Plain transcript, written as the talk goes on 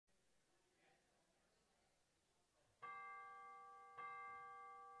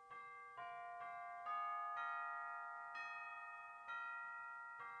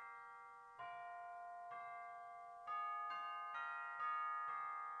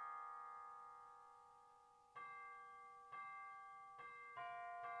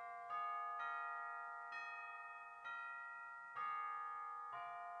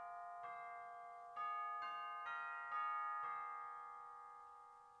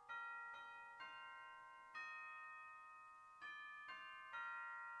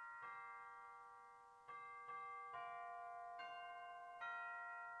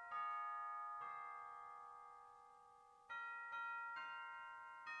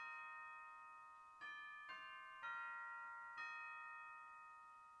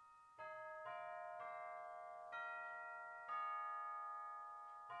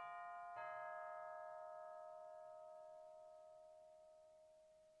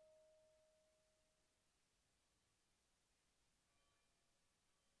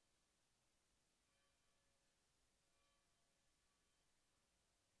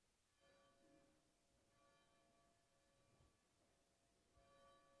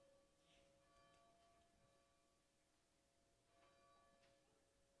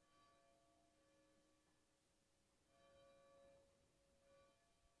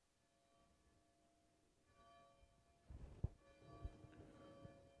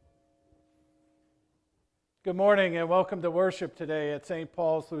Good morning and welcome to worship today at St.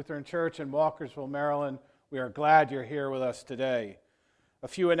 Paul's Lutheran Church in Walkersville, Maryland. We are glad you're here with us today. A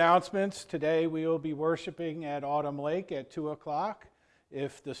few announcements. Today we will be worshiping at Autumn Lake at 2 o'clock.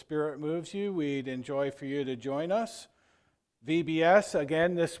 If the Spirit moves you, we'd enjoy for you to join us. VBS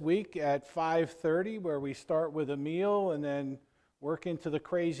again this week at 5:30, where we start with a meal and then work into the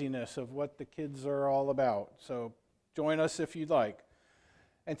craziness of what the kids are all about. So join us if you'd like.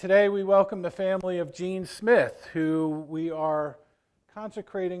 And today we welcome the family of Jean Smith, who we are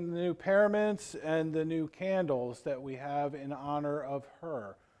consecrating the new paraments and the new candles that we have in honor of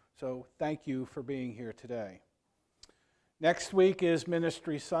her. So thank you for being here today. Next week is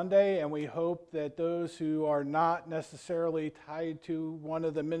Ministry Sunday, and we hope that those who are not necessarily tied to one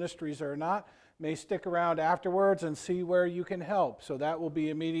of the ministries or not may stick around afterwards and see where you can help. So that will be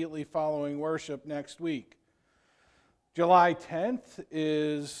immediately following worship next week. July 10th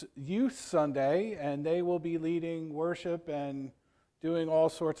is Youth Sunday, and they will be leading worship and doing all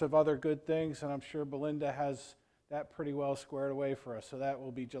sorts of other good things, and I'm sure Belinda has that pretty well squared away for us. So that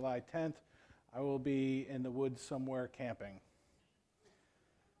will be July 10th. I will be in the woods somewhere camping.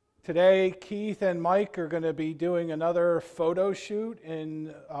 Today, Keith and Mike are going to be doing another photo shoot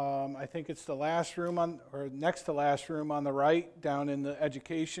in, I think it's the last room on, or next to last room on the right, down in the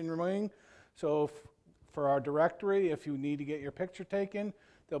education wing. So for our directory, if you need to get your picture taken,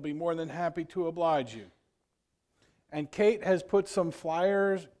 they'll be more than happy to oblige you. And Kate has put some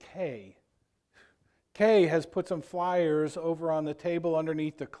flyers, Kay has put some flyers over on the table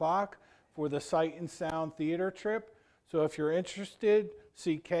underneath the clock for the Sight and Sound Theater trip. So if you're interested,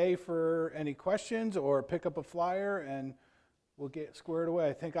 see Kay for any questions or pick up a flyer and we'll get squared away.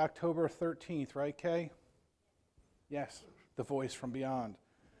 I think October 13th, right, Kay? Yes, the voice from beyond.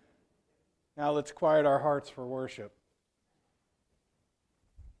 Now let's quiet our hearts for worship.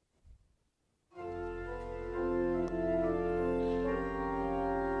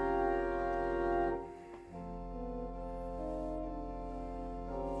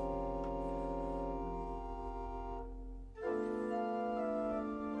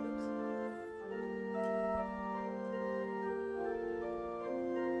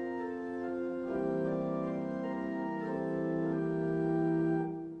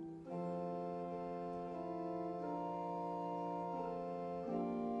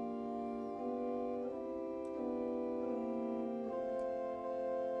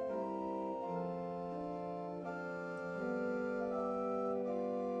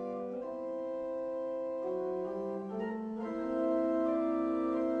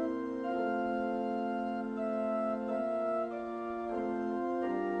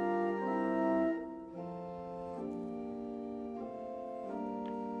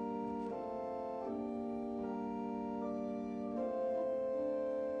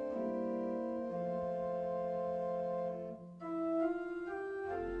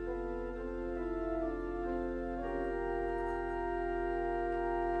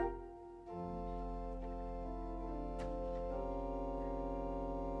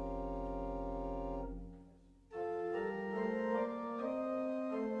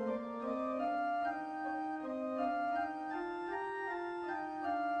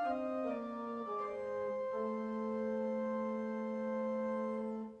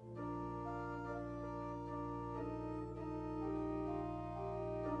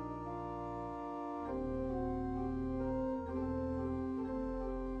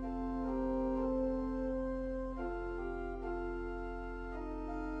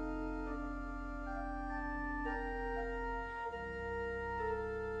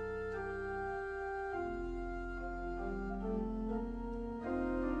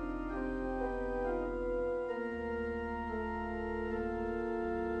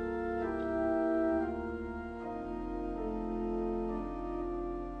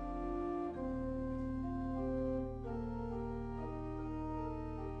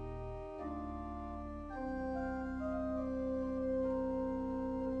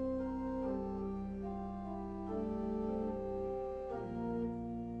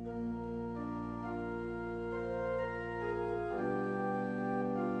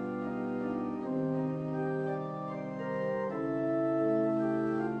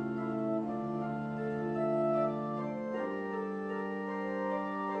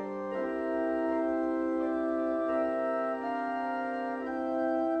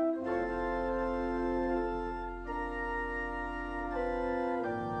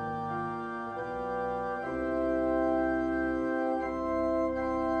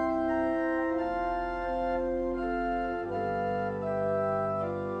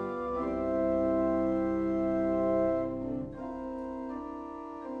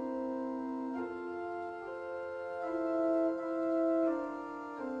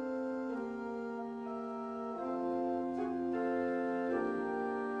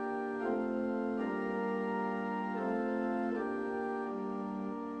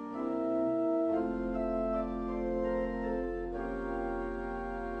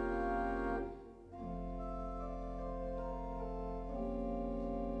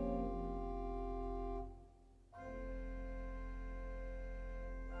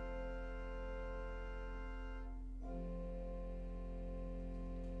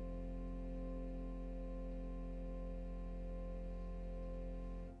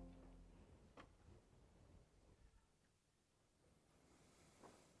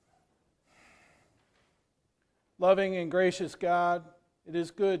 Loving and gracious God, it is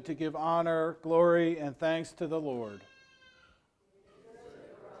good to give honor, glory, and thanks to the Lord.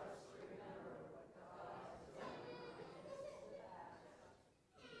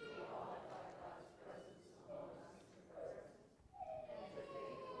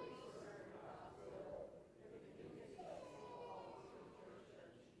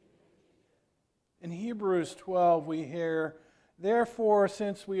 In Hebrews 12, we hear, "Therefore,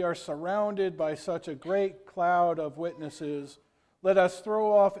 since we are surrounded by such a great cloud of witnesses, let us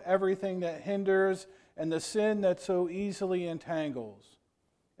throw off everything that hinders and the sin that so easily entangles,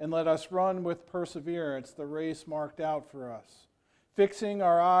 and let us run with perseverance the race marked out for us, fixing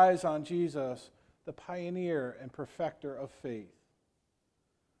our eyes on Jesus, the pioneer and perfecter of faith."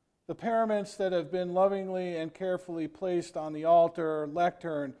 The paraments that have been lovingly and carefully placed on the altar,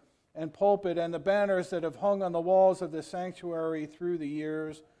 lectern, and pulpit, and the banners that have hung on the walls of the sanctuary through the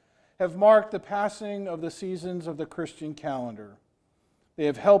years have marked the passing of the seasons of the Christian calendar. They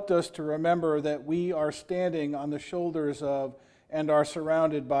have helped us to remember that we are standing on the shoulders of and are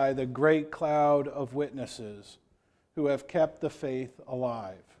surrounded by the great cloud of witnesses who have kept the faith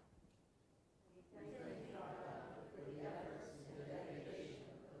alive.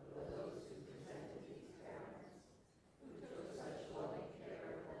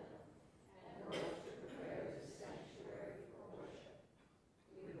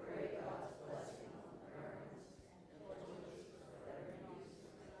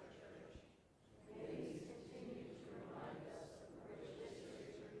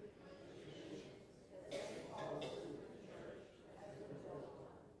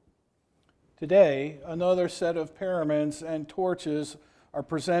 Today, another set of paraments and torches are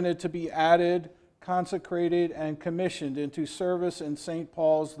presented to be added, consecrated, and commissioned into service in St.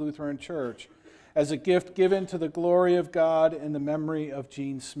 Paul's Lutheran Church as a gift given to the glory of God in the memory of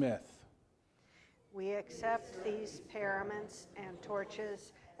Jean Smith. We accept these paraments and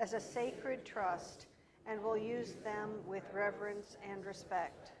torches as a sacred trust and will use them with reverence and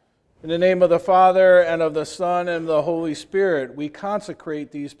respect. In the name of the Father, and of the Son, and of the Holy Spirit, we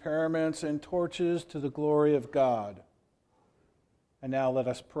consecrate these paraments and torches to the glory of God. And now let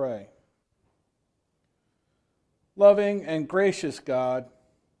us pray. Loving and gracious God,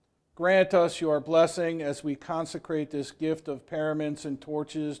 grant us your blessing as we consecrate this gift of paraments and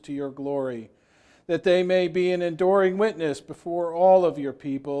torches to your glory, that they may be an enduring witness before all of your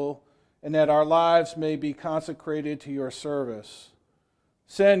people, and that our lives may be consecrated to your service.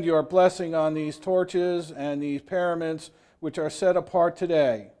 Send your blessing on these torches and these paraments which are set apart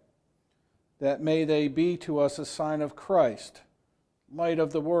today, that may they be to us a sign of Christ, light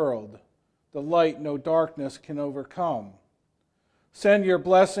of the world, the light no darkness can overcome. Send your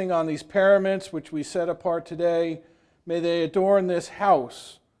blessing on these paraments which we set apart today. May they adorn this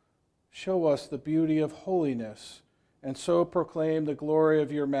house, show us the beauty of holiness, and so proclaim the glory of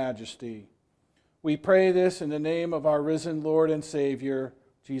your majesty. We pray this in the name of our risen Lord and Savior,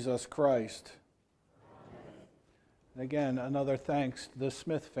 Jesus Christ. And again, another thanks to the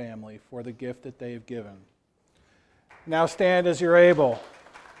Smith family for the gift that they have given. Now stand as you're able.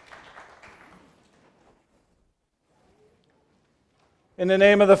 In the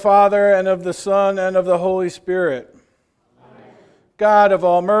name of the Father, and of the Son, and of the Holy Spirit. Amen. God of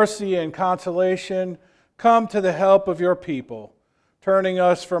all mercy and consolation, come to the help of your people, turning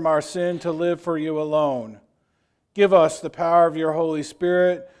us from our sin to live for you alone. Give us the power of your Holy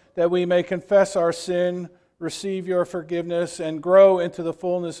Spirit, that we may confess our sin, receive your forgiveness, and grow into the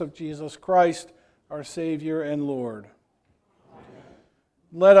fullness of Jesus Christ, our Savior and Lord. Amen.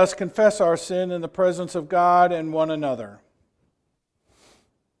 Let us confess our sin in the presence of God and one another.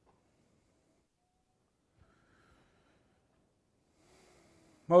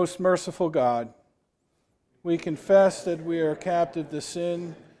 Most merciful God, we confess that we are captive to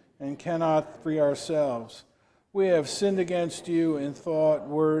sin and cannot free ourselves. We have sinned against you in thought,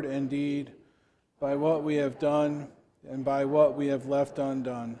 word, and deed, by what we have done and by what we have left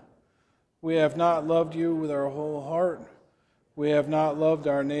undone. We have not loved you with our whole heart. We have not loved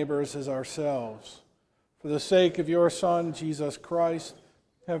our neighbors as ourselves. For the sake of your Son, Jesus Christ,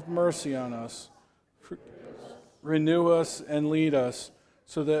 have mercy on us. Renew us and lead us,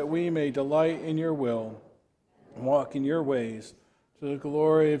 so that we may delight in your will and walk in your ways, to the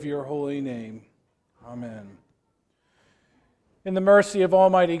glory of your holy name. Amen. In the mercy of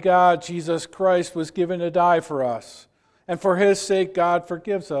Almighty God, Jesus Christ was given to die for us, and for his sake God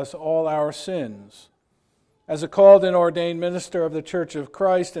forgives us all our sins. As a called and ordained minister of the Church of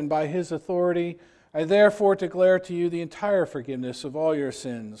Christ, and by his authority, I therefore declare to you the entire forgiveness of all your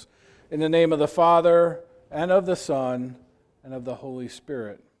sins, in the name of the Father, and of the Son, and of the Holy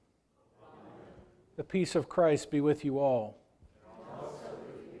Spirit. The peace of Christ be with you all.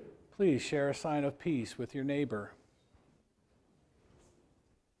 Please share a sign of peace with your neighbor.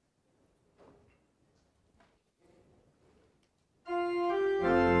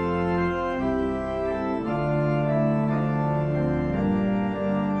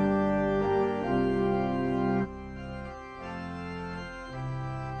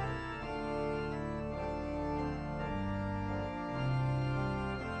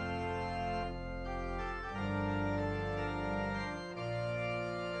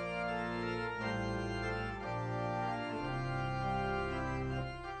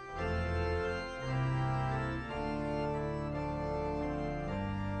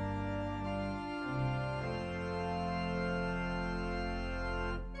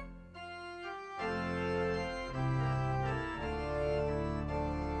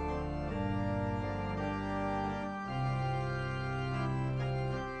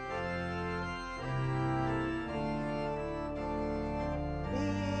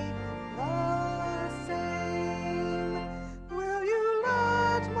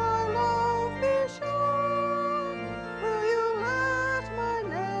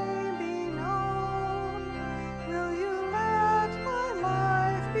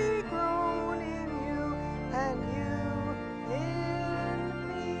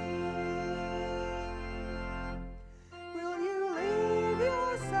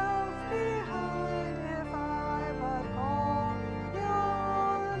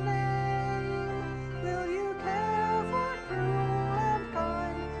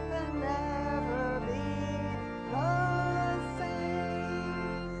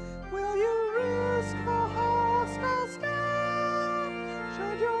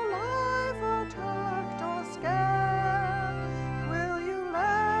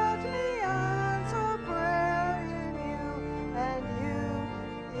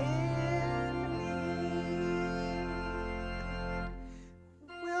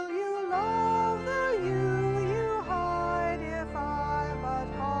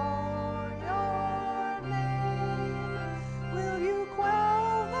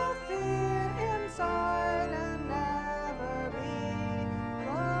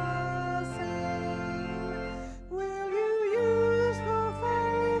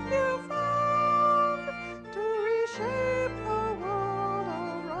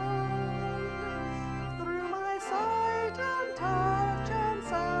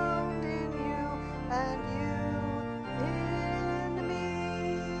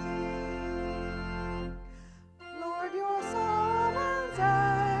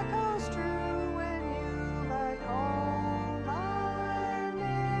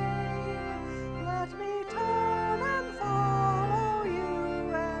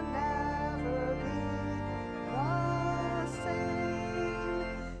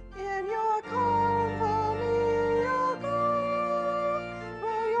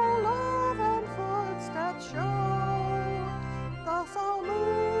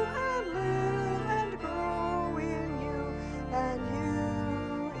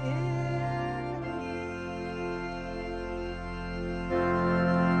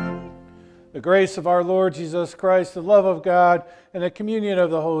 The grace of our Lord Jesus Christ, the love of God, and the communion of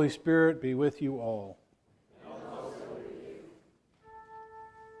the Holy Spirit be with you all. And also with you.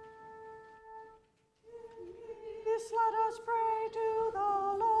 Please let us pray to the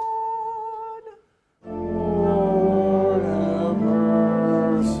Lord. Lord, have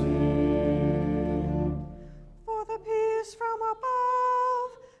mercy. For the peace from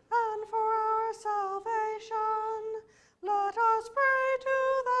above and for our salvation, let us pray to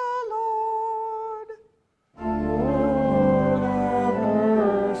the Lord. Lord, have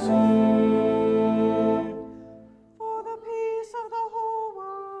mercy.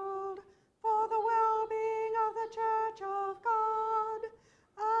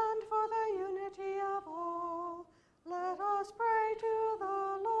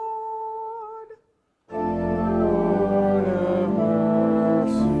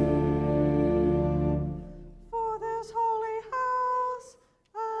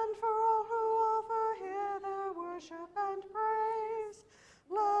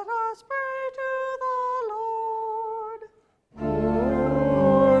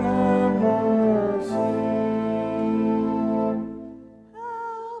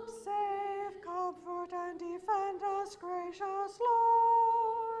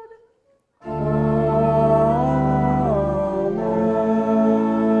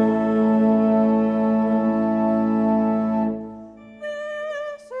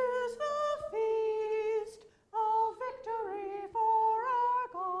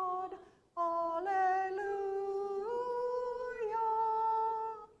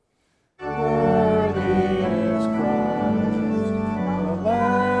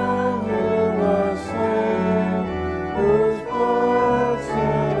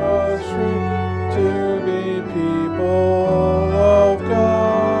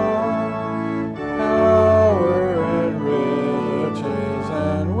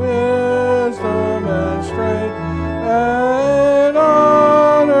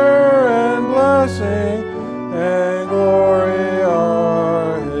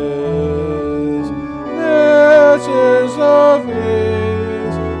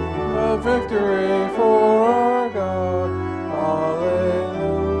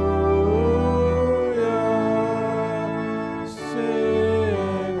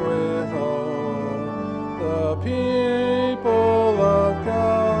 people of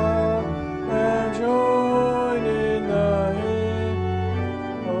God, and join in the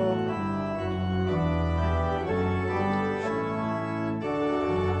hymn of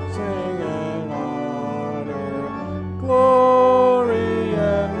sing and honor, glory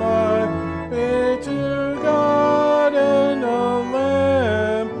and might be to God and the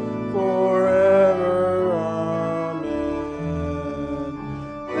Lamb forever. Amen.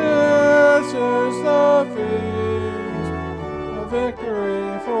 This is the feast of victory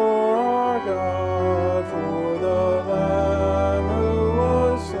for our God, for the Lamb who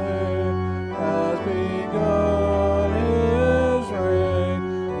was slain has begun his reign.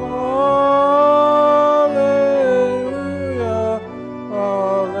 Alleluia,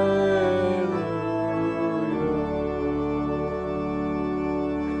 alleluia.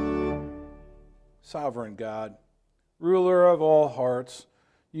 Sovereign God, ruler of all hearts,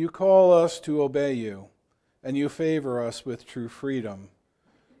 you call us to obey you, and you favor us with true freedom.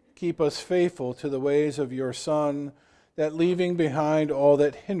 Keep us faithful to the ways of your Son, that leaving behind all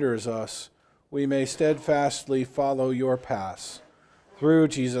that hinders us, we may steadfastly follow your paths. Through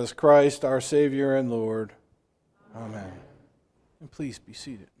Jesus Christ, our Savior and Lord. Amen. And please be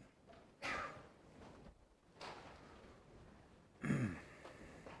seated.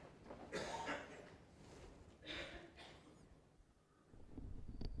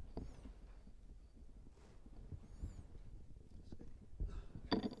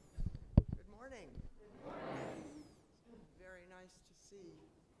 Very nice to see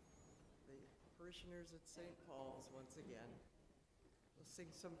the parishioners at St. Paul's once again. We'll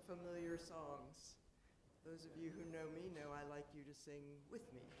sing some familiar songs. Those of you who know me know I like you to sing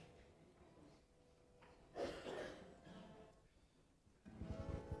with me.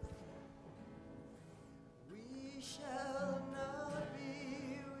 We shall not be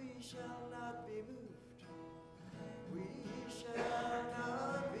moved. We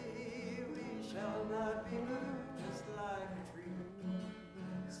shall not be moved, just like a tree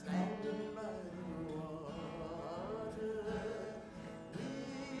standing by the water.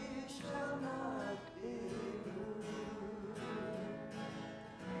 We shall not be moved.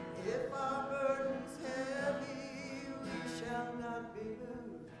 If our burden's heavy, we shall not be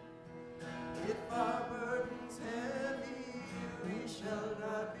moved. If our burden's heavy, we shall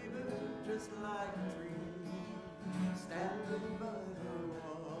not be moved, just like a tree standing by the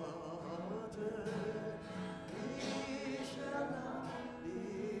water. We shall not be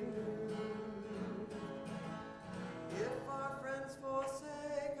moved. If our friends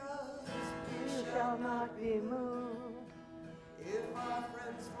forsake us, we shall not be moved. If our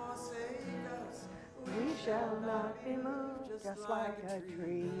friends forsake us, we shall not be moved, just like a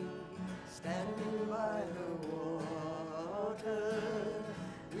tree standing by the water.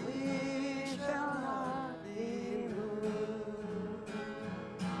 We shall not be moved.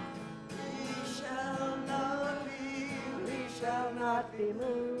 We shall not be moved. We shall not be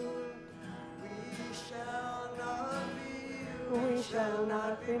moved. We shall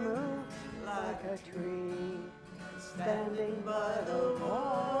not be moved, like a tree standing by the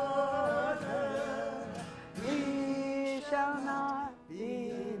water. We shall not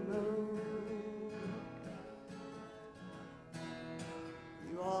be moved.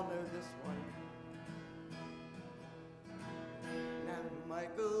 You all know this one. Now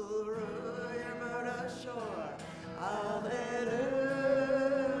Michael, row your boat ashore. Hallelujah.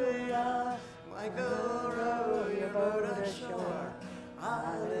 Michael, row your boat ashore.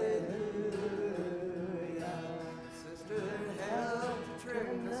 Hallelujah. Sister, help to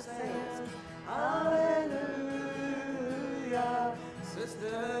trim the sails. Hallelujah.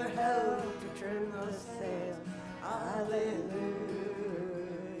 Sister, help to trim the sails. Hallelujah.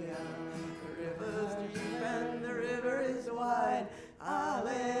 The river's deep and the river is wide.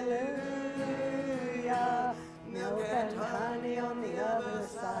 Hallelujah. Milk and honey on the other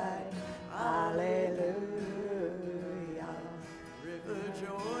side. Hallelujah. River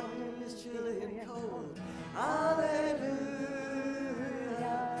Jordan is chilly and cold. Hallelujah.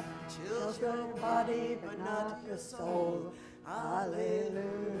 Chills your body but not your soul. Hallelujah.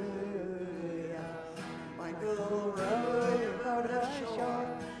 Michael, row your boat ashore.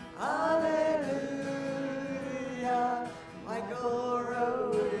 Hallelujah. Michael,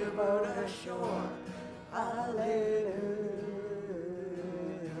 row your boat ashore. Hallelujah.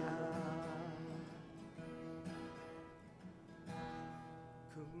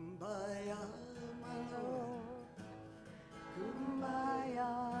 Kumbaya, my Lord.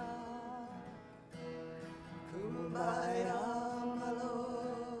 Kumbaya. Kumbaya, my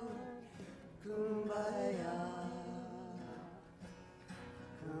Lord. Kumbaya.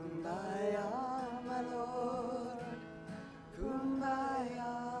 Kumbaya, my Lord.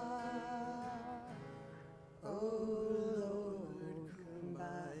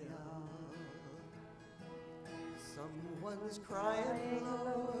 crying,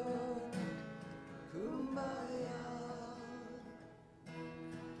 Lord. Kumbaya.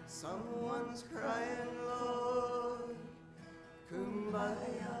 Someone's crying, Lord.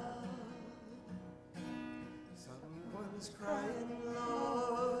 Kumbaya. Someone's crying,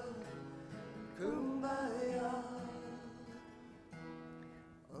 Lord. Kumbaya.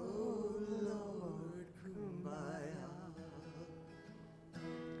 Oh Lord, kumbaya.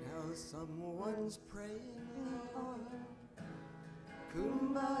 Now someone's praying, Lord.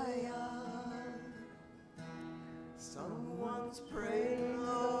 Kumbaya. Someone's praying,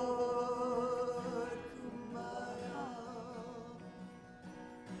 Lord. Kumbaya.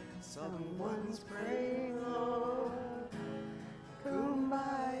 Someone's praying, Lord.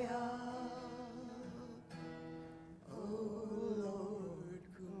 Kumbaya. Oh Lord,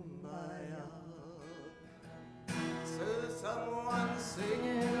 kumbaya. So someone's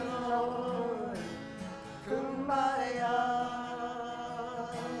singing, Lord. Kumbaya.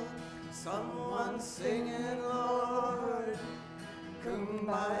 Someone's singing, Lord.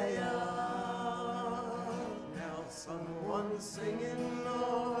 Kumbaya. Now someone's singing,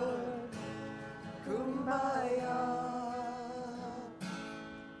 Lord. Kumbaya.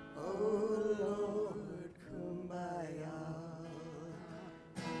 Oh Lord, kumbaya.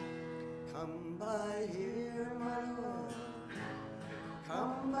 Come by here, my Lord.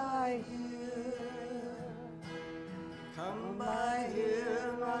 Come by here. Come by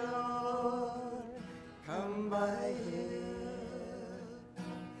here, my Lord. Come by here.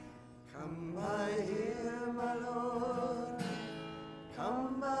 Come by here, my Lord.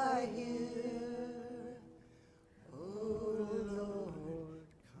 Come by here. Oh Lord,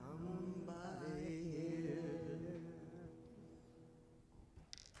 come by here.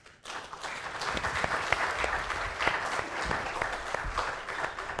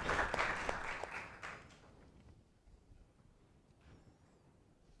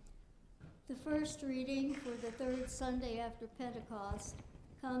 The first reading for the third Sunday after Pentecost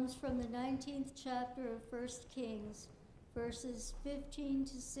comes from the 19th chapter of 1 Kings, verses 15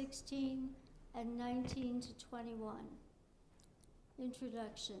 to 16 and 19 to 21.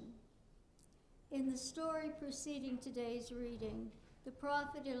 Introduction. In the story preceding today's reading, the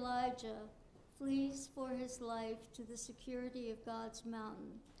prophet Elijah flees for his life to the security of God's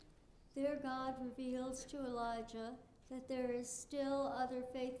mountain. There God reveals to Elijah that there is still other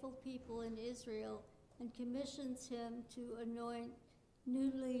faithful people in Israel and commissions him to anoint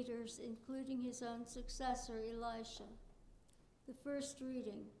new leaders, including his own successor, Elisha. The first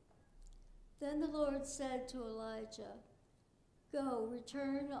reading. Then the Lord said to Elijah, "Go,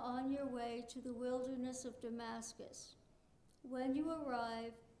 return on your way to the wilderness of Damascus. When you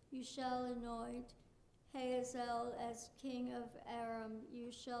arrive, you shall anoint Hazael as king of Aram.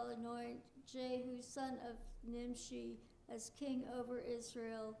 You shall anoint Jehu, son of Nimshi, as king over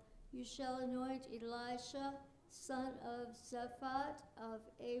Israel. You shall anoint Elisha, son of Shaphat of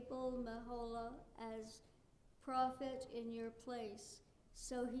Abel Meholah, as prophet in your place."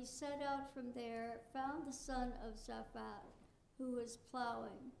 So he set out from there, found the son of Shaphat, who was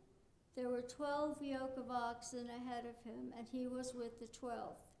plowing. There were 12 yoke of oxen ahead of him, and he was with the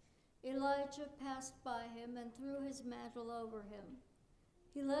 12th. Elijah passed by him and threw his mantle over him.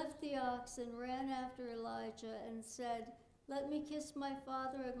 He left the oxen, ran after Elijah, and said, "Let me kiss my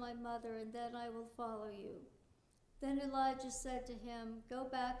father and my mother, and then I will follow you." Then Elijah said to him, "Go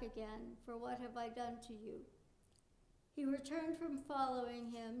back again, for what have I done to you?" He returned from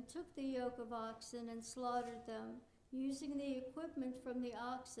following him, took the yoke of oxen, and slaughtered them. Using the equipment from the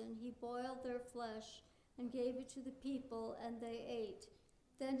oxen, he boiled their flesh and gave it to the people, and they ate.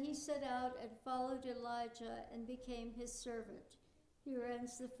 Then he set out and followed Elijah and became his servant. Here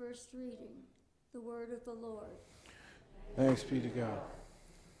ends the first reading, the word of the Lord. Thanks be to God.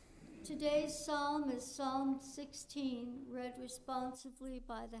 Today's psalm is Psalm 16, read responsively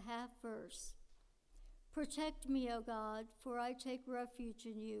by the half verse. Protect me, O God, for I take refuge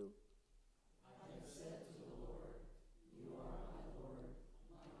in you. I have said to the Lord, you are my Lord,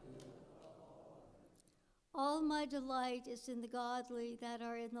 my good above all. All my delight is in the godly that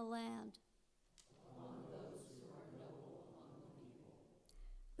are in the land. Among those who are noble among the people.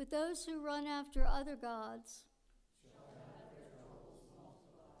 But those who run after other gods Shall have their troubles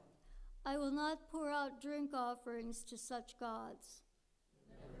multiplied. I will not pour out drink offerings to such gods.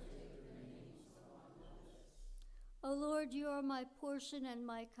 Never take their names upon my lips. O Lord, you are my portion and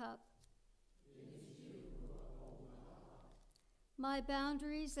my cup. It is you who uphold my heart. My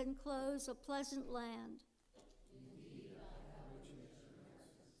boundaries enclose a pleasant land. Indeed, I have rich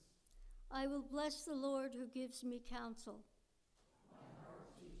inheritance. I will bless the Lord who gives me counsel. My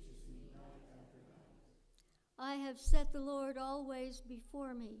heart teaches me night after night. I have set the Lord always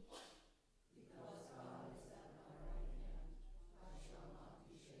before me.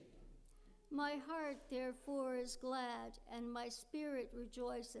 My heart, therefore, is glad, and my spirit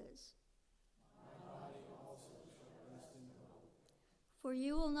rejoices. For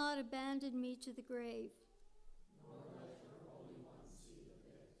you will not abandon me to the grave.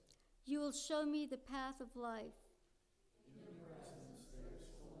 You will show me the path of life.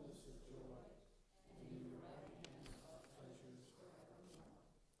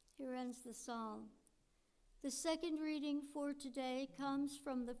 Here ends the psalm. The second reading for today comes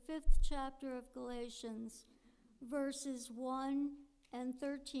from the 5th chapter of Galatians, verses 1 and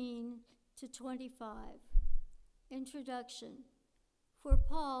 13 to 25. Introduction. For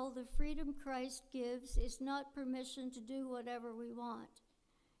Paul, the freedom Christ gives is not permission to do whatever we want.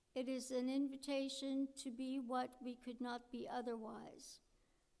 It is an invitation to be what we could not be otherwise.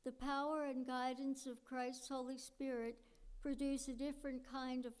 The power and guidance of Christ's Holy Spirit produce a different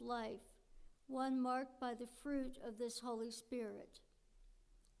kind of life, one marked by the fruit of this Holy Spirit.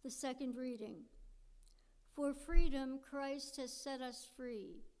 The second reading. For freedom, Christ has set us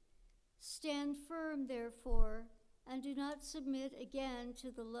free. Stand firm, therefore, and do not submit again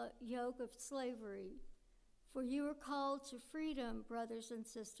to the yoke of slavery. For you are called to freedom, brothers and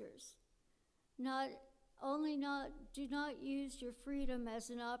sisters. Do not use your freedom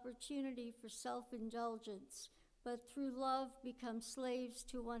as an opportunity for self-indulgence, but through love become slaves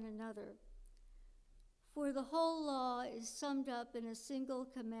to one another. For the whole law is summed up in a single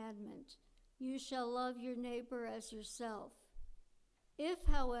commandment: you shall love your neighbor as yourself. If,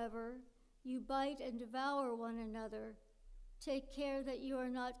 however, you bite and devour one another, take care that you are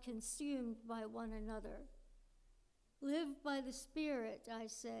not consumed by one another. Live by the Spirit, I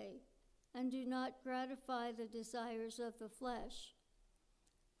say, and do not gratify the desires of the flesh.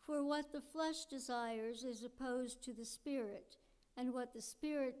 For what the flesh desires is opposed to the Spirit, and what the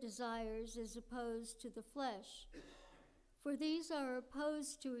Spirit desires is opposed to the flesh. For these are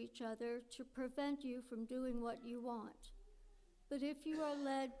opposed to each other to prevent you from doing what you want. But if you are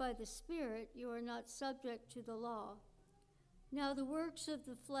led by the Spirit, you are not subject to the law. Now the works of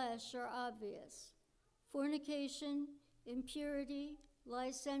the flesh are obvious: fornication, impurity,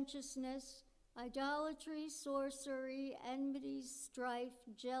 licentiousness, idolatry, sorcery, enmity, strife,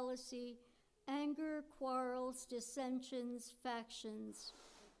 jealousy, anger, quarrels, dissensions, factions,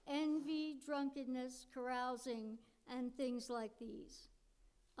 envy, drunkenness, carousing, and things like these.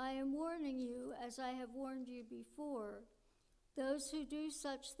 I am warning you, as I have warned you before, those who do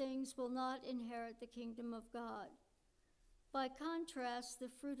such things will not inherit the kingdom of God. By contrast, the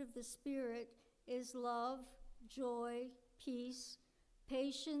fruit of the Spirit is love, joy, peace,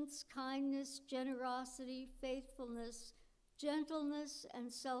 patience, kindness, generosity, faithfulness, gentleness,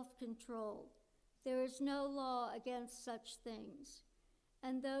 and self-control. There is no law against such things.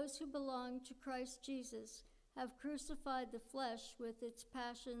 And those who belong to Christ Jesus have crucified the flesh with its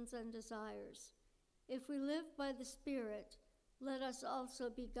passions and desires. If we live by the Spirit, let us also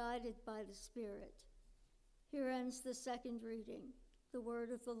be guided by the Spirit. Here ends the second reading, the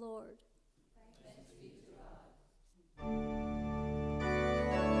word of the Lord. Thanks be to God.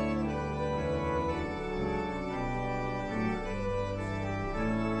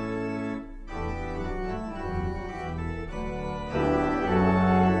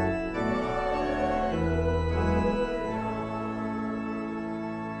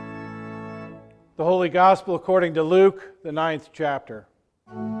 The Holy Gospel according to Luke, the 9th chapter.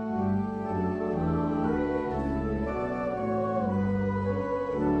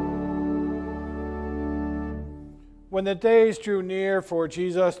 When the days drew near for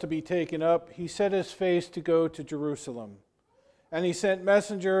Jesus to be taken up, he set his face to go to Jerusalem. And he sent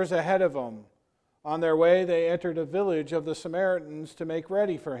messengers ahead of him. On their way, they entered a village of the Samaritans to make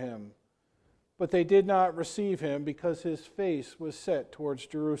ready for him. But they did not receive him because his face was set towards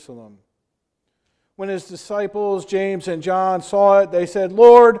Jerusalem. When his disciples, James and John, saw it, they said,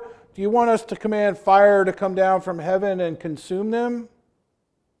 "Lord, do you want us to command fire to come down from heaven and consume them?"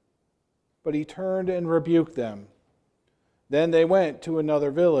 But he turned and rebuked them. Then they went to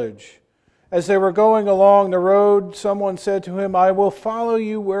another village. As they were going along the road, someone said to him, "I will follow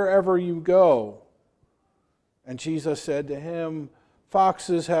you wherever you go." And Jesus said to him,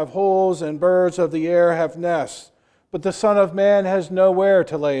 "Foxes have holes and birds of the air have nests, but the Son of Man has nowhere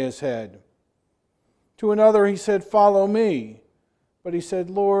to lay his head." To another he said, "Follow me." But he said,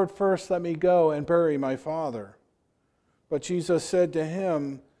 "Lord, first let me go and bury my father." But Jesus said to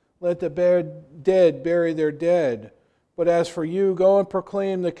him, "Let the dead bury their dead. But as for you, go and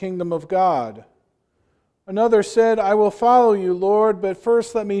proclaim the kingdom of God." Another said, I will follow you, Lord, but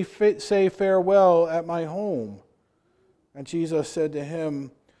first let me say farewell at my home. And Jesus said to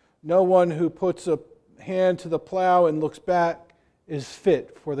him, no one who puts a hand to the plow and looks back is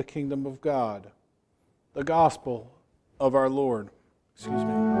fit for the kingdom of God. The gospel of our Lord. Excuse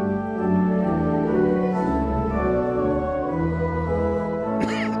me.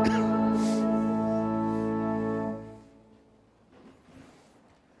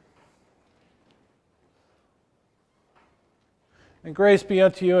 And grace be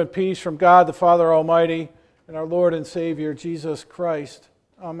unto you and peace from God the Father Almighty and our Lord and Savior Jesus Christ.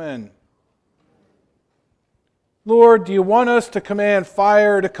 Amen. Lord, do you want us to command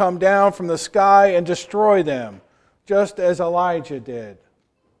fire to come down from the sky and destroy them, just as Elijah did?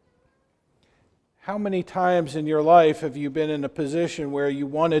 How many times in your life have you been in a position where you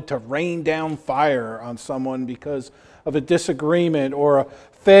wanted to rain down fire on someone because of a disagreement or a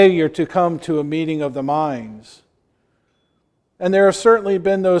failure to come to a meeting of the minds? And there have certainly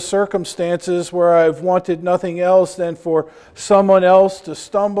been those circumstances where I've wanted nothing else than for someone else to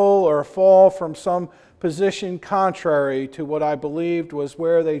stumble or fall from some position contrary to what I believed was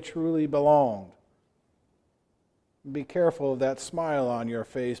where they truly belonged. Be careful of that smile on your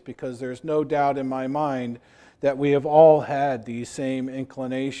face, because there's no doubt in my mind that we have all had these same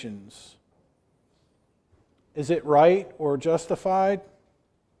inclinations. Is it right or justified?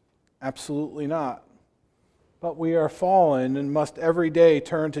 Absolutely not. But we are fallen and must every day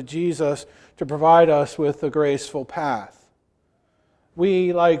turn to Jesus to provide us with a graceful path.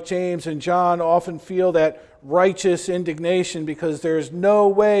 We, like James and John, often feel that righteous indignation because there's no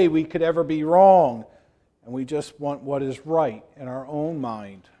way we could ever be wrong, and we just want what is right in our own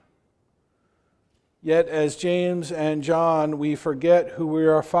mind. Yet, as James and John, we forget who we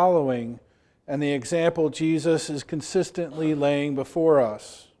are following and the example Jesus is consistently laying before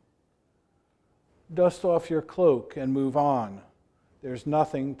us. Dust off your cloak and move on. There's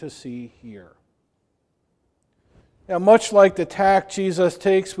nothing to see here. Now, much like the tack Jesus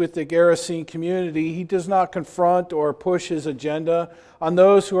takes with the Gerasene community, he does not confront or push his agenda on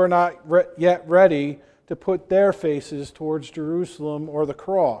those who are not yet ready to put their faces towards Jerusalem or the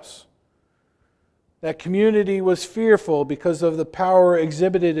cross. That community was fearful because of the power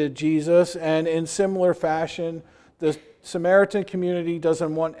exhibited at Jesus, and in similar fashion, the Samaritan community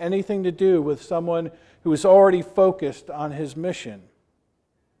doesn't want anything to do with someone who is already focused on his mission.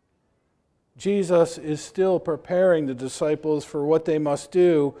 Jesus is still preparing the disciples for what they must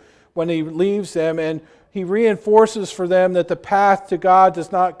do when he leaves them, and he reinforces for them that the path to God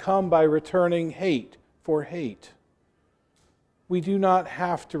does not come by returning hate for hate. We do not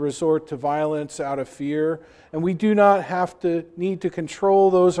have to resort to violence out of fear, and we do not need to control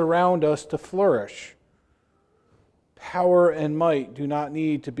those around us to flourish. Power and might do not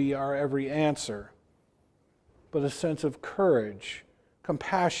need to be our every answer, but a sense of courage,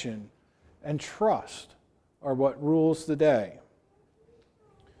 compassion, and trust are what rules the day.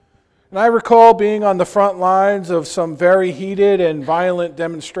 And I recall being on the front lines of some very heated and violent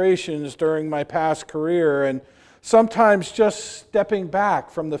demonstrations during my past career, and sometimes just stepping back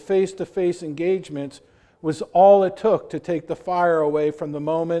from the face-to-face engagements was all it took to take the fire away from the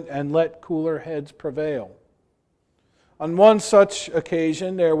moment and let cooler heads prevail. On one such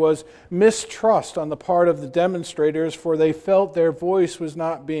occasion, there was mistrust on the part of the demonstrators, for they felt their voice was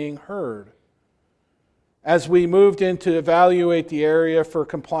not being heard. As we moved in to evaluate the area for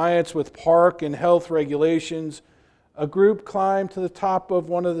compliance with park and health regulations, a group climbed to the top of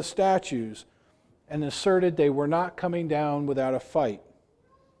one of the statues and asserted they were not coming down without a fight.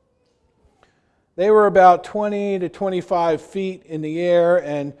 They were about 20 to 25 feet in the air,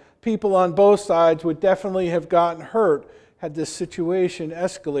 and people on both sides would definitely have gotten hurt had this situation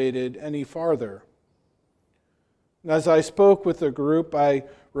escalated any farther. And as I spoke with the group, I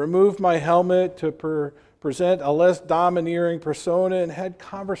removed my helmet to present a less domineering persona and had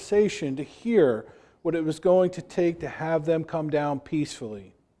conversation to hear what it was going to take to have them come down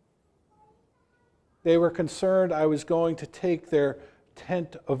peacefully. They were concerned I was going to take their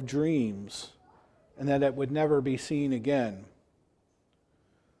tent of dreams and that it would never be seen again.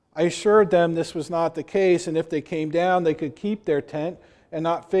 I assured them this was not the case, and if they came down, they could keep their tent and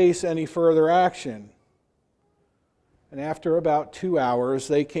not face any further action. And after about 2 hours,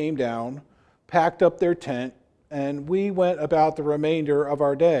 they came down, packed up their tent, and we went about the remainder of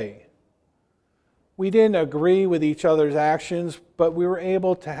our day. We didn't agree with each other's actions, but we were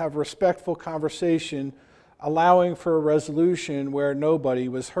able to have respectful conversation, allowing for a resolution where nobody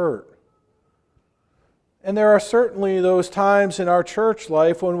was hurt. And there are certainly those times in our church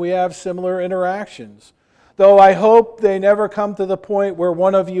life when we have similar interactions. though I hope they never come to the point where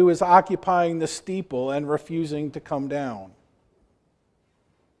one of you is occupying the steeple and refusing to come down.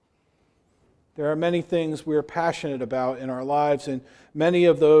 There are many things we are passionate about in our lives, and many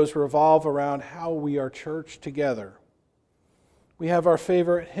of those revolve around how we are church together. We have our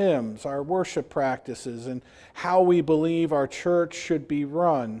favorite hymns, our worship practices, and how we believe our church should be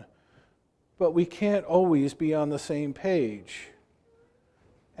run, but we can't always be on the same page.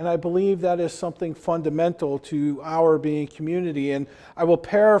 And I believe that is something fundamental to our being community. And I will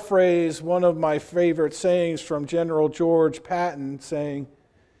paraphrase one of my favorite sayings from General George Patton, saying,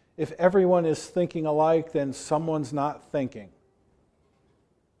 "If everyone is thinking alike, then someone's not thinking."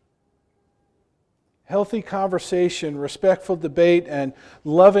 Healthy conversation, respectful debate, and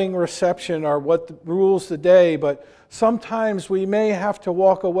loving reception are what rules the day, but sometimes we may have to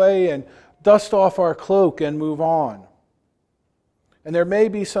walk away and dust off our cloak and move on. And there may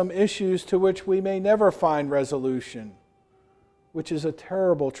be some issues to which we may never find resolution, which is a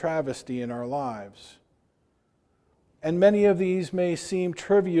terrible travesty in our lives. And many of these may seem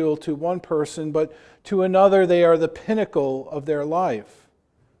trivial to one person, but to another they are the pinnacle of their life.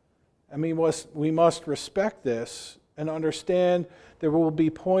 And we must respect this and understand there will be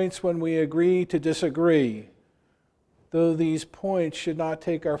points when we agree to disagree, though these points should not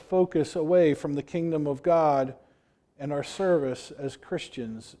take our focus away from the kingdom of God and our service as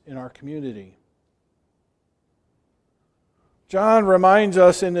Christians in our community. John reminds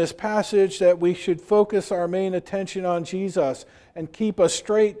us in this passage that we should focus our main attention on Jesus and keep a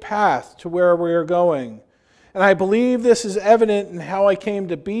straight path to where we are going. And I believe this is evident in how I came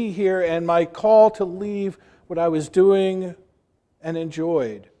to be here and my call to leave what I was doing and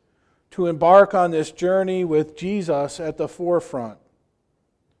enjoyed, to embark on this journey with Jesus at the forefront.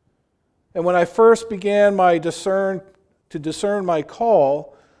 And when I first began to discern my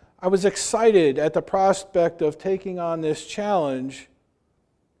call, I was excited at the prospect of taking on this challenge,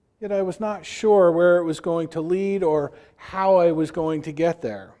 yet I was not sure where it was going to lead or how I was going to get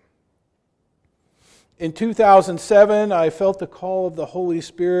there. In 2007, I felt the call of the Holy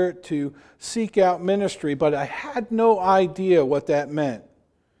Spirit to seek out ministry, but I had no idea what that meant.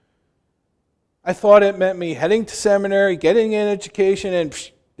 I thought it meant me heading to seminary, getting an education,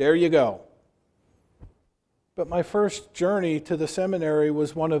 and there you go. But my first journey to the seminary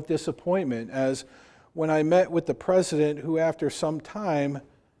was one of disappointment, as when I met with the president, who after some time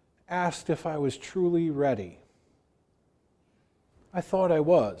asked if I was truly ready. I thought I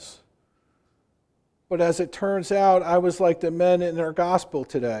was. But as it turns out, I was like the men in our gospel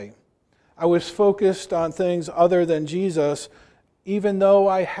today. I was focused on things other than Jesus, even though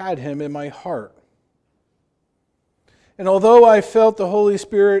I had him in my heart. And although I felt the Holy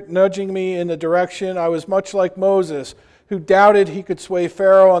Spirit nudging me in the direction, I was much like Moses, who doubted he could sway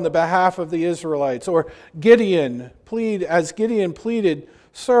Pharaoh on the behalf of the Israelites. Or Gideon pleaded,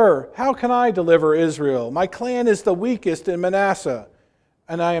 "Sir, how can I deliver Israel? My clan is the weakest in Manasseh,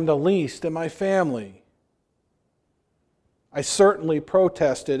 and I am the least in my family." I certainly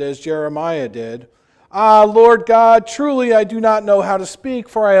protested, as Jeremiah did. "Ah, Lord God, truly I do not know how to speak,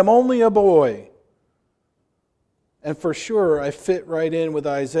 for I am only a boy." And for sure, I fit right in with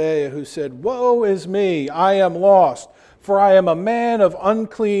Isaiah, who said, "Woe is me, I am lost, for I am a man of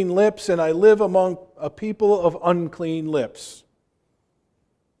unclean lips, and I live among a people of unclean lips."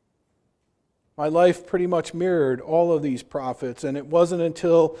 My life pretty much mirrored all of these prophets, and it wasn't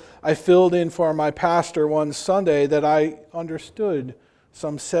until I filled in for my pastor one Sunday that I understood,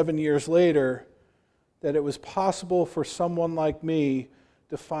 some 7 years later, that it was possible for someone like me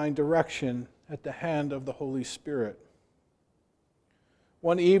to find direction at the hand of the Holy Spirit.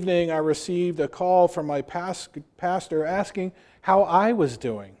 One evening, I received a call from my pastor asking how I was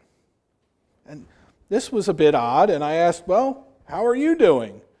doing. And this was a bit odd, and I asked, "Well, how are you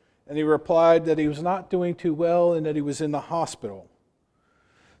doing?" And he replied that he was not doing too well and that he was in the hospital.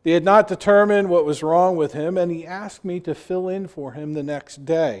 They had not determined what was wrong with him, and he asked me to fill in for him the next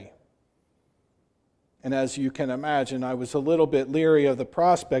day. And as you can imagine, I was a little bit leery of the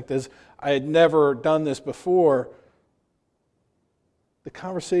prospect, as I had never done this before. The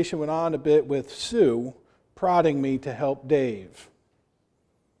conversation went on a bit with Sue, prodding me to help Dave.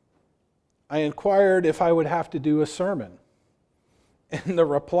 I inquired if I would have to do a sermon, and the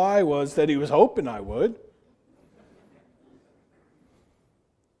reply was that he was hoping I would.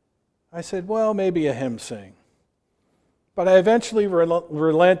 I said, "Well, maybe a hymn sing." But I eventually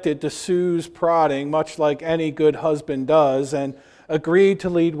relented to Sue's prodding, much like any good husband does, and agreed to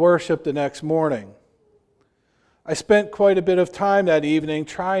lead worship the next morning. I spent quite a bit of time that evening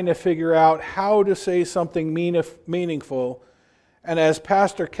trying to figure out how to say something meaningful And as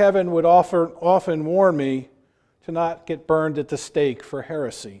Pastor Kevin would often warn me, to not get burned at the stake for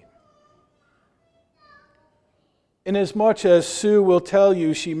heresy. Inasmuch as Sue will tell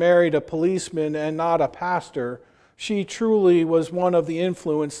you she married a policeman and not a pastor, she truly was one of the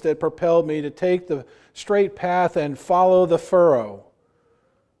influence that propelled me to take the straight path and follow the furrow.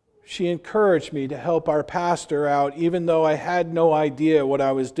 She encouraged me to help our pastor out, even though I had no idea what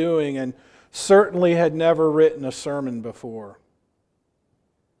I was doing and certainly had never written a sermon before.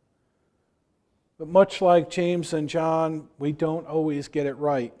 But much like James and John, we don't always get it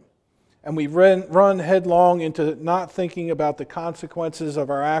right. And we run headlong into not thinking about the consequences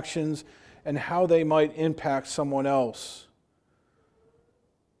of our actions and how they might impact someone else.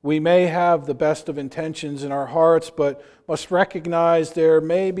 We may have the best of intentions in our hearts, but must recognize there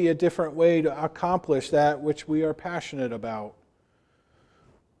may be a different way to accomplish that which we are passionate about.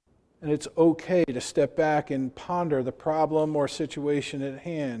 And it's okay to step back and ponder the problem or situation at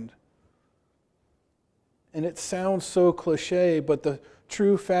hand. And it sounds so cliche, but the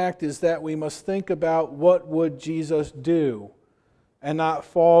true fact is that we must think about what would Jesus do and not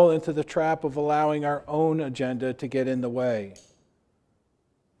fall into the trap of allowing our own agenda to get in the way.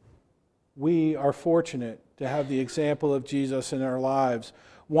 We are fortunate to have the example of Jesus in our lives,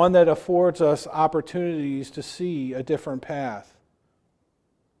 one that affords us opportunities to see a different path.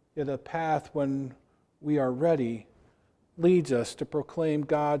 Yet a path, when we are ready, leads us to proclaim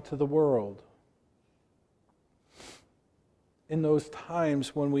God to the world. In those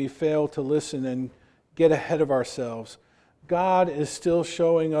times when we fail to listen and get ahead of ourselves, God is still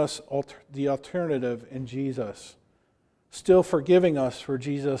showing us the alternative in Jesus, still forgiving us for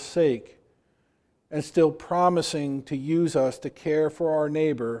Jesus' sake, and still promising to use us to care for our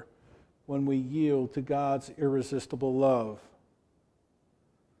neighbor when we yield to God's irresistible love.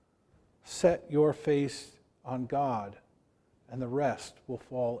 Set your face on God, and the rest will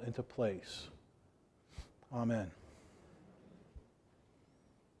fall into place. Amen.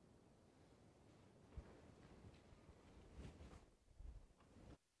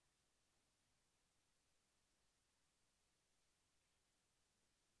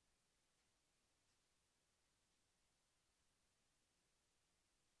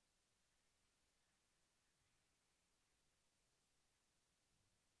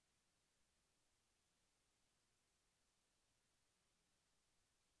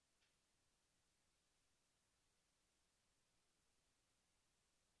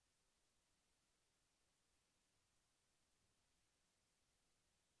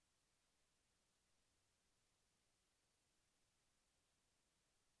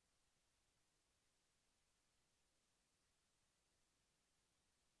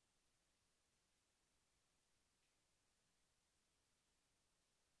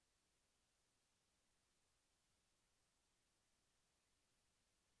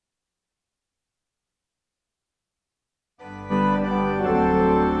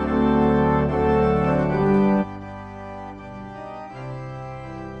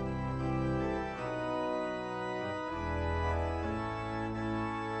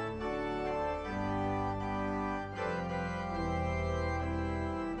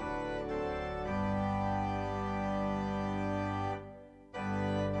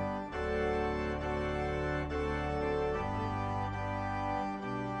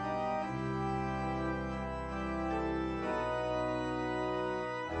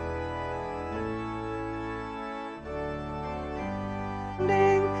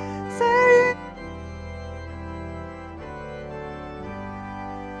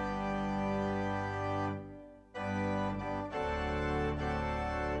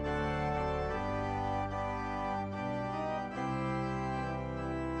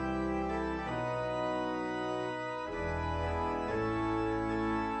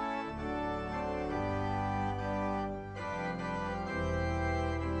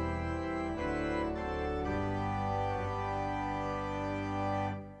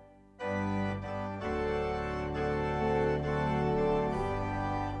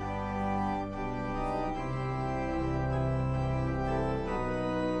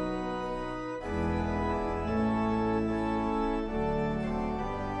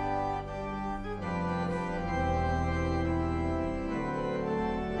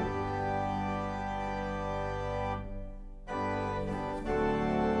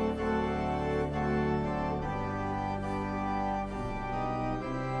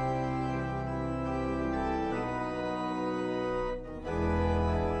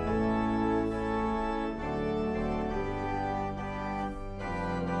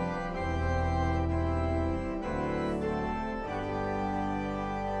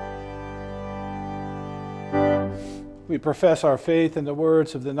 We profess our faith in the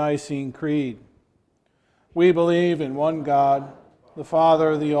words of the Nicene Creed. We believe in one God, the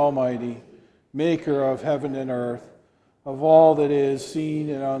Father, the Almighty, maker of heaven and earth, of all that is seen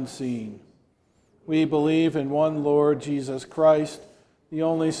and unseen. We believe in one Lord Jesus Christ, the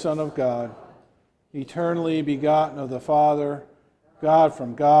only Son of God, eternally begotten of the Father, God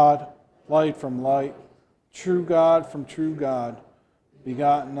from God, light from light, true God from true God,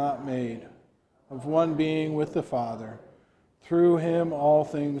 begotten, not made, of one being with the Father. Through him all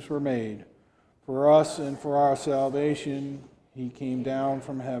things were made. For us and for our salvation he came down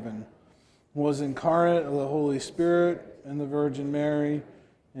from heaven, was incarnate of the Holy Spirit and the Virgin Mary,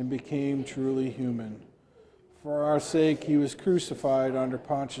 and became truly human. For our sake he was crucified under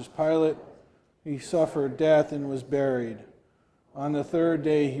Pontius Pilate. He suffered death and was buried. On the third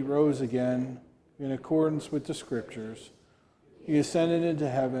day he rose again, in accordance with the Scriptures. He ascended into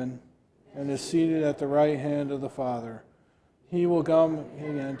heaven and is seated at the right hand of the Father. He will come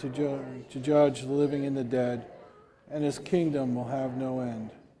again to judge the living and the dead, and his kingdom will have no end.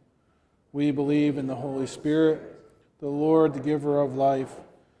 We believe in the Holy Spirit, the Lord, the giver of life,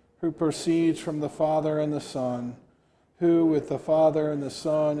 who proceeds from the Father and the Son, who with the Father and the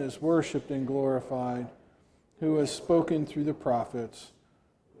Son is worshipped and glorified, who has spoken through the prophets.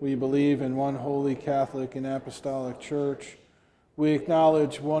 We believe in one holy Catholic and Apostolic Church. We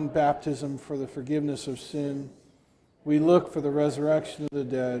acknowledge one baptism for the forgiveness of sin. We look for the resurrection of the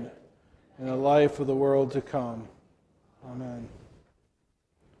dead and the life of the world to come. Amen.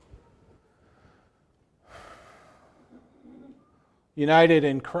 United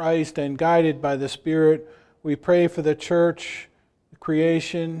in Christ and guided by the Spirit, we pray for the church, the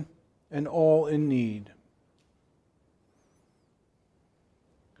creation, and all in need.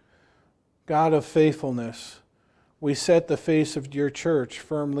 God of faithfulness, we set the face of your church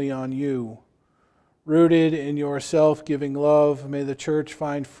firmly on you. Rooted in your self-giving love, may the church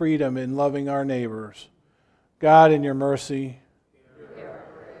find freedom in loving our neighbors. God, in your mercy,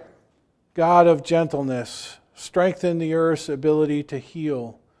 God of gentleness, strengthen the earth's ability to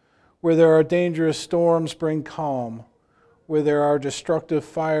heal. Where there are dangerous storms, bring calm. Where there are destructive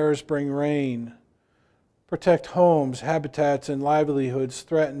fires, bring rain. Protect homes, habitats, and livelihoods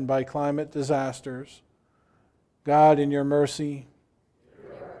threatened by climate disasters. God, in your mercy,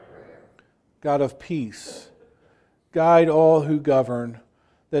 God of peace, guide all who govern,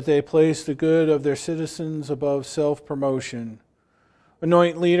 that they place the good of their citizens above self-promotion.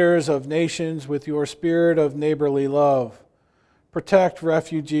 Anoint leaders of nations with your spirit of neighborly love. Protect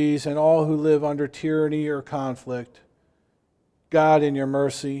refugees and all who live under tyranny or conflict. God, in your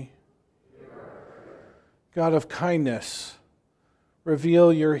mercy, God of kindness,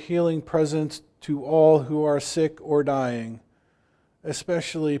 reveal your healing presence to all who are sick or dying,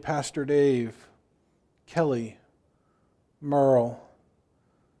 especially Pastor Dave, Kelly, Merle,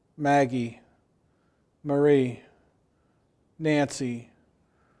 Maggie, Marie, Nancy,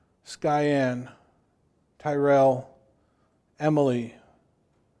 Skyanne, Tyrell, Emily,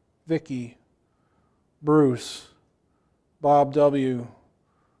 Vicky, Bruce, Bob W.,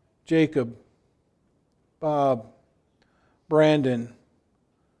 Jacob, Bob, Brandon,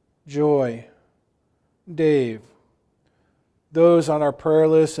 Joy, Dave, those on our prayer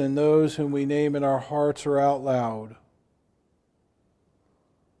list and those whom we name in our hearts or out loud.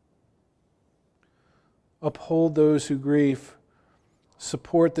 Uphold those who grieve.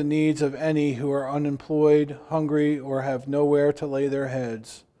 Support the needs of any who are unemployed, hungry, or have nowhere to lay their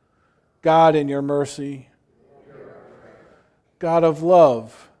heads. God, in your mercy, God of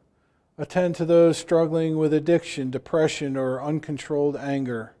love, attend to those struggling with addiction, depression, or uncontrolled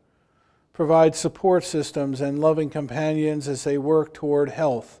anger. Provide support systems and loving companions as they work toward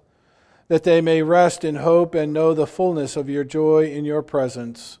health, that they may rest in hope and know the fullness of your joy in your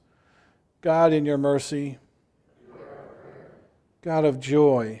presence. God, in your mercy, God of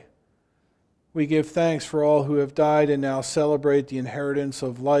joy, we give thanks for all who have died and now celebrate the inheritance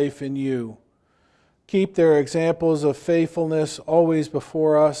of life in you. Keep their examples of faithfulness always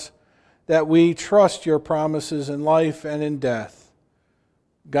before us, that we trust your promises in life and in death.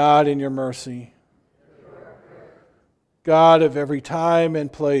 God, in your mercy, God of every time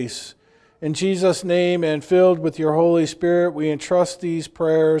and place, in Jesus' name and filled with your Holy Spirit, we entrust these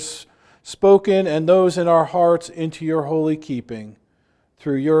prayers spoken and those in our hearts into your holy keeping.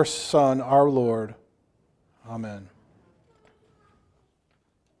 Through your Son, our Lord. Amen.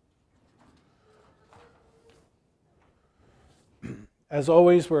 As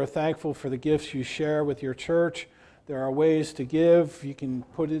always, we're thankful for the gifts you share with your church, There are ways to give. You can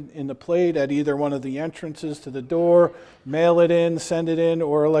put it in the plate at either one of the entrances to the door, mail it in, send it in,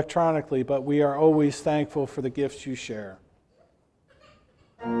 or electronically, but we are always thankful for the gifts you share.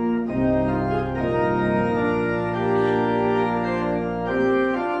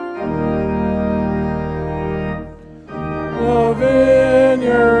 The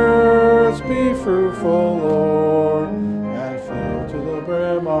vineyards be fruitful, Lord, and fill to the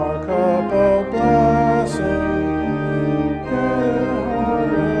brim our cup of blessing. Get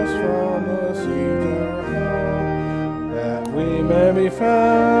harvest from the seeds of God, that we may be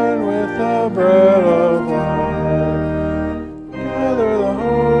fed with the bread of life. Gather the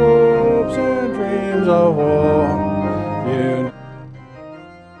hopes and dreams of all you.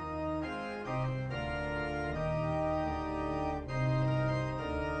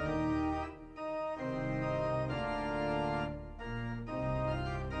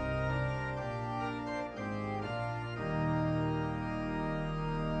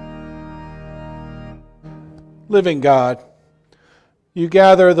 Living God, you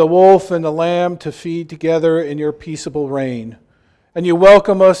gather the wolf and the lamb to feed together in your peaceable reign, and you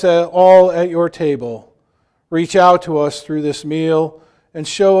welcome us all at your table. Reach out to us through this meal and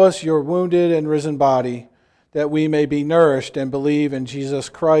show us your wounded and risen body, that we may be nourished and believe in Jesus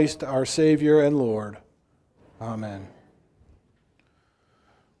Christ, our Savior and Lord. Amen.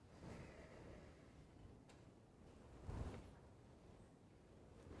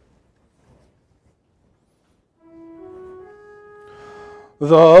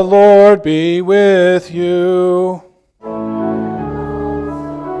 The Lord be with you.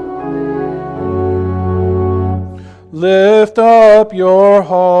 Lift up your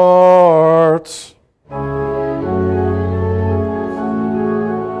hearts.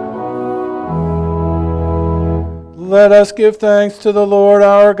 Let us give thanks to the Lord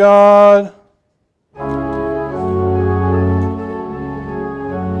our God.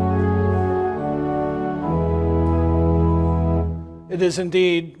 It is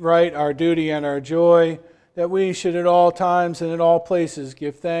indeed right, our duty and our joy, that we should at all times and in all places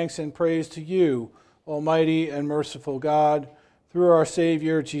give thanks and praise to you, Almighty and merciful God, through our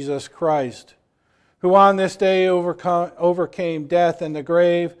Savior Jesus Christ, who on this day overcame death and the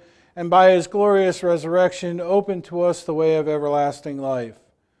grave, and by his glorious resurrection opened to us the way of everlasting life.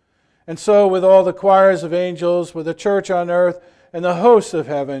 And so, with all the choirs of angels, with the church on earth, and the hosts of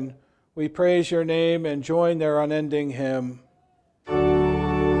heaven, we praise your name and join their unending hymn.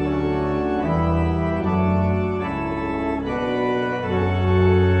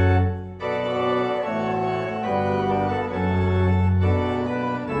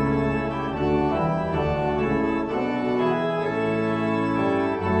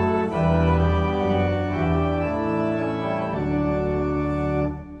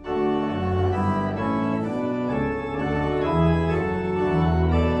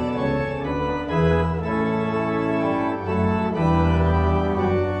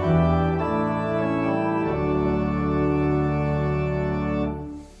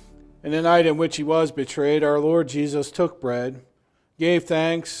 In the night in which he was betrayed, our Lord Jesus took bread, gave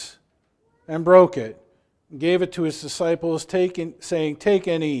thanks, and broke it, and gave it to his disciples, saying, "Take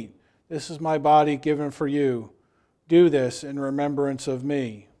and eat. This is my body given for you. Do this in remembrance of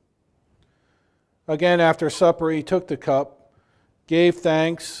me." Again, after supper, he took the cup, gave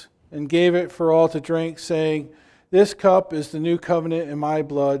thanks, and gave it for all to drink, saying, "This cup is the new covenant in my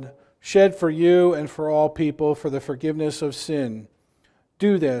blood, shed for you and for all people for the forgiveness of sin.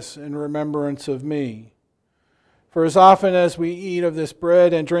 Do this in remembrance of me." For as often as we eat of this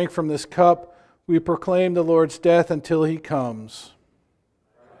bread and drink from this cup, we proclaim the Lord's death until he comes.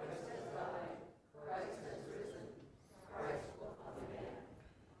 Christ has died. Christ has risen. Christ will come again.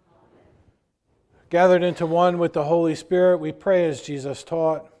 Amen. Gathered into one with the Holy Spirit, we pray as Jesus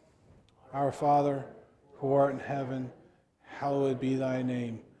taught. Our Father, who art in heaven, hallowed be thy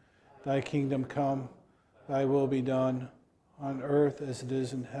name. Thy kingdom come, thy will be done, on earth as it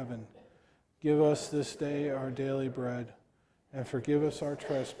is in heaven. Give us this day our daily bread, and forgive us our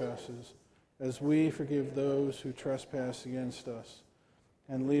trespasses, as we forgive those who trespass against us.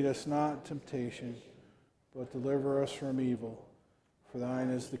 And lead us not into temptation, but deliver us from evil. For thine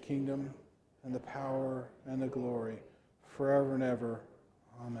is the kingdom, and the power, and the glory, forever and ever.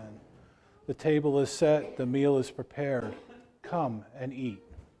 Amen. The table is set, the meal is prepared. Come and eat.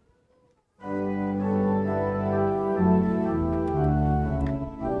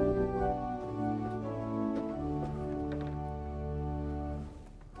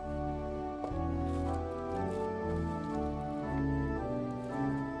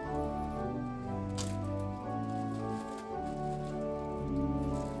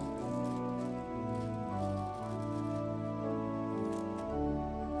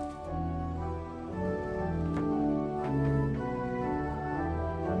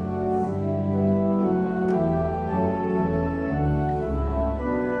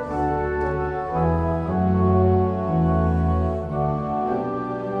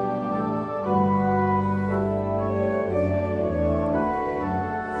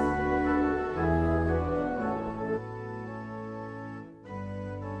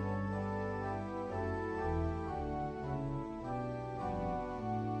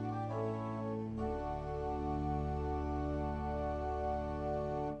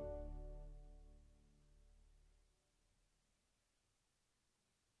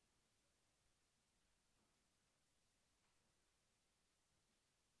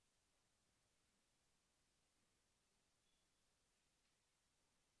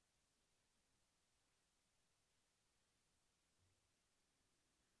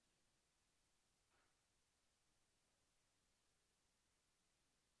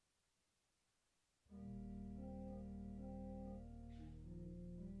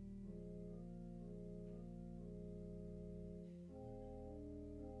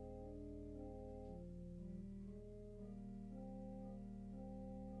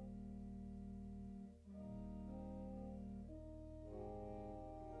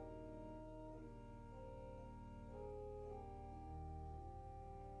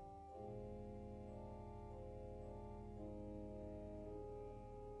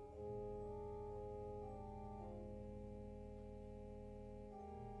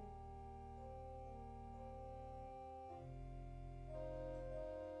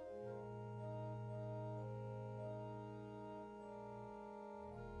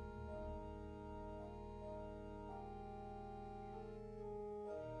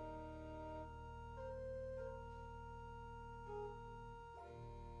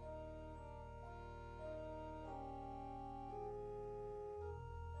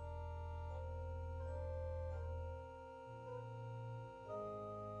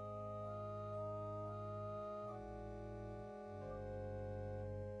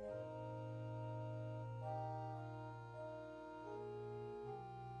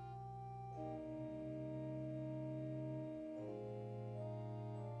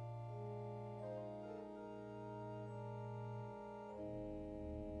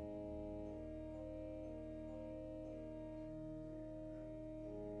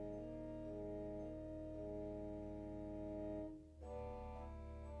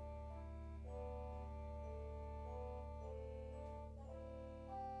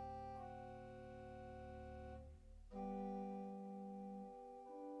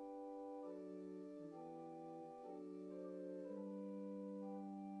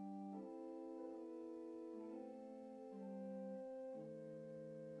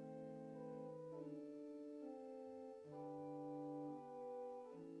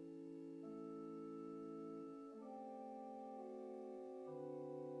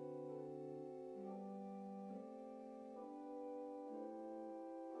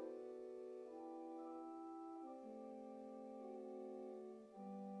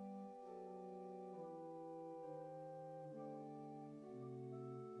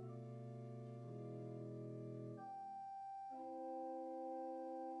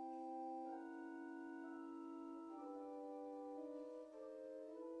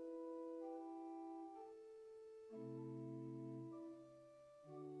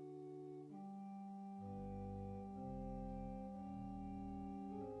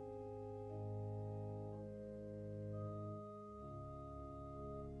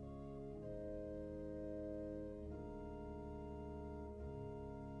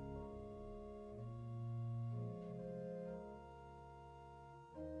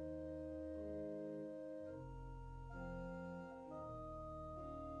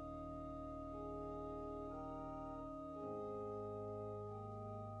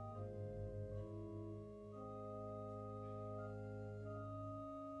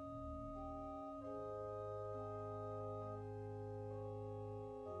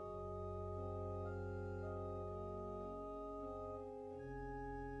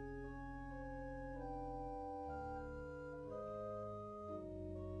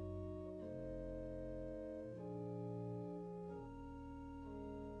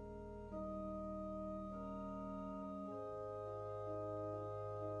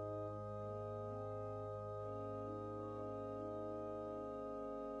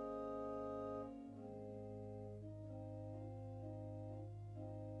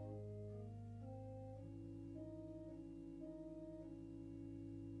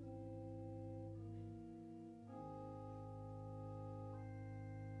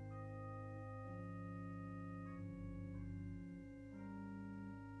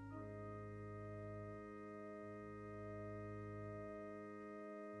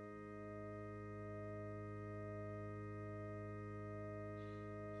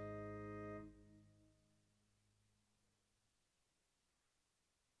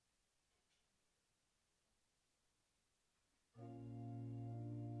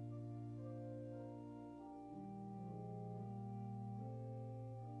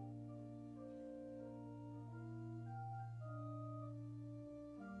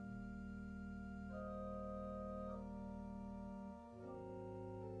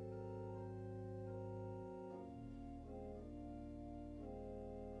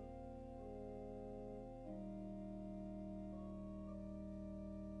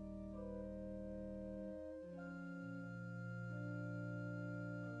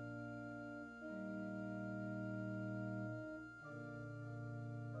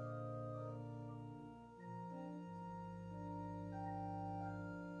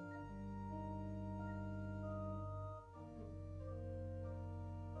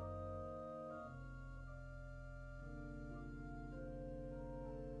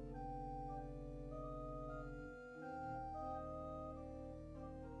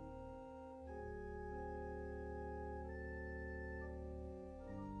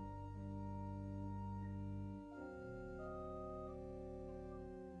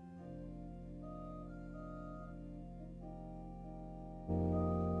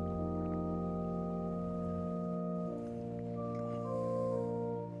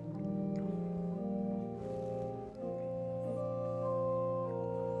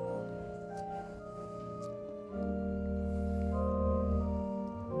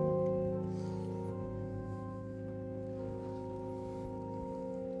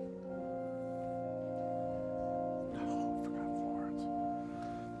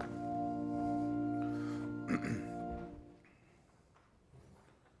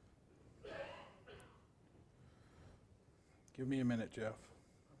 Give me a minute, Jeff.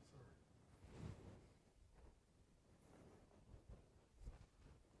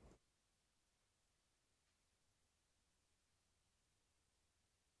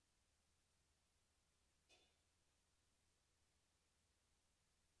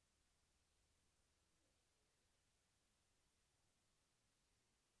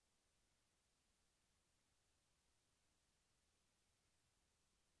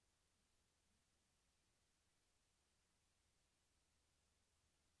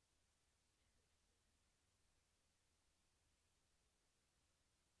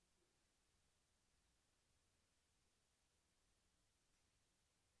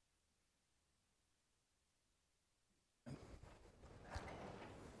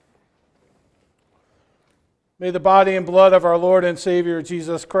 May the body and blood of our Lord and Savior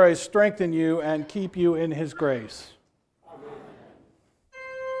Jesus Christ strengthen you and keep you in his grace.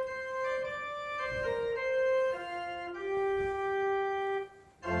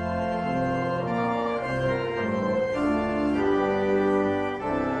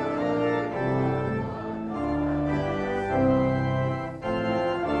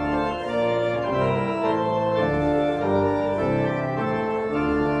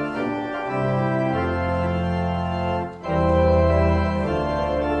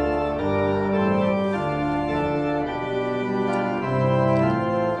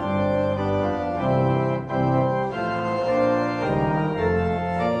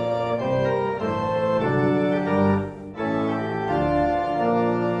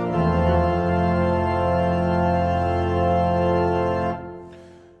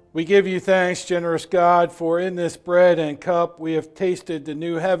 We give you thanks, generous God, for in this bread and cup we have tasted the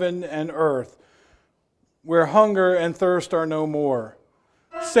new heaven and earth, where hunger and thirst are no more.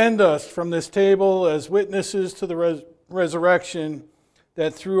 Send us from this table as witnesses to the resurrection,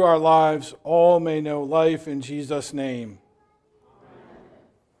 that through our lives all may know life in Jesus' name.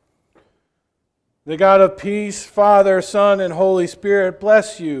 Amen. The God of peace, Father, Son, and Holy Spirit,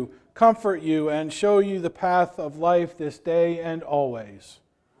 bless you, comfort you, and show you the path of life this day and always.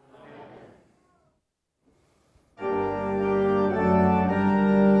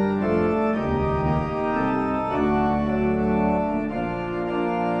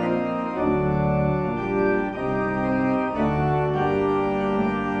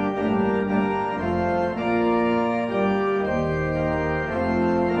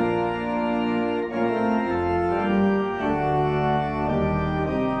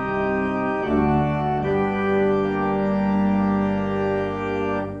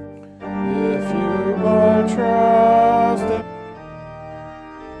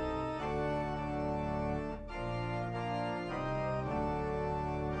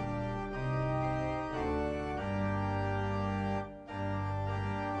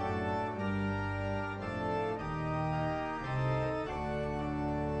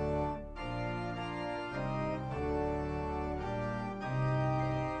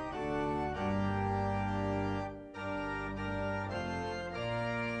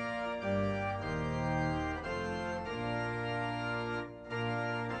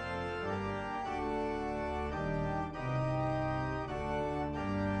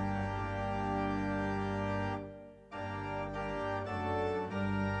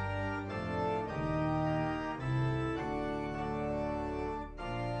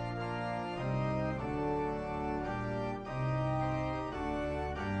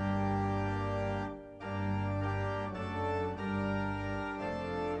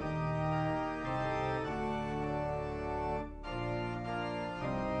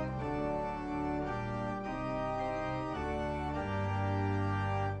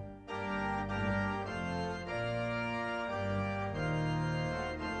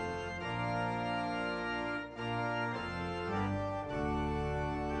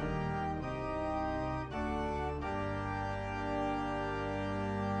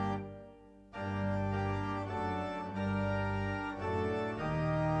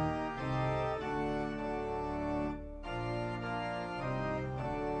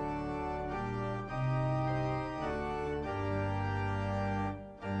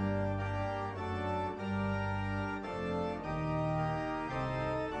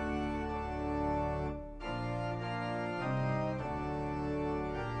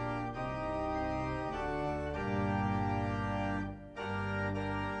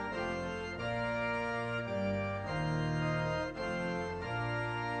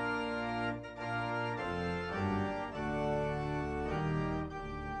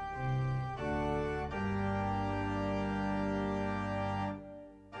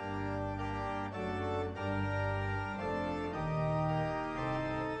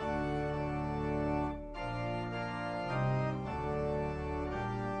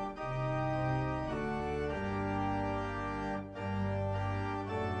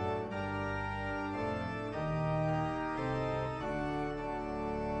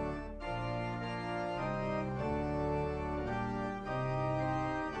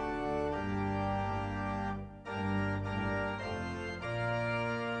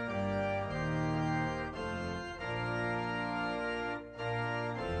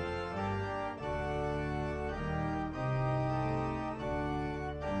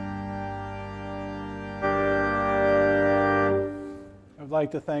 I'd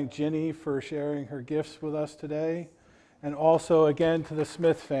like to thank Ginny for sharing her gifts with us today, and also again to the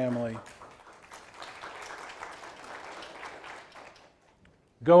Smith family.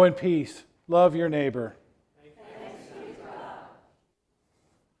 Go in peace. Love your neighbor.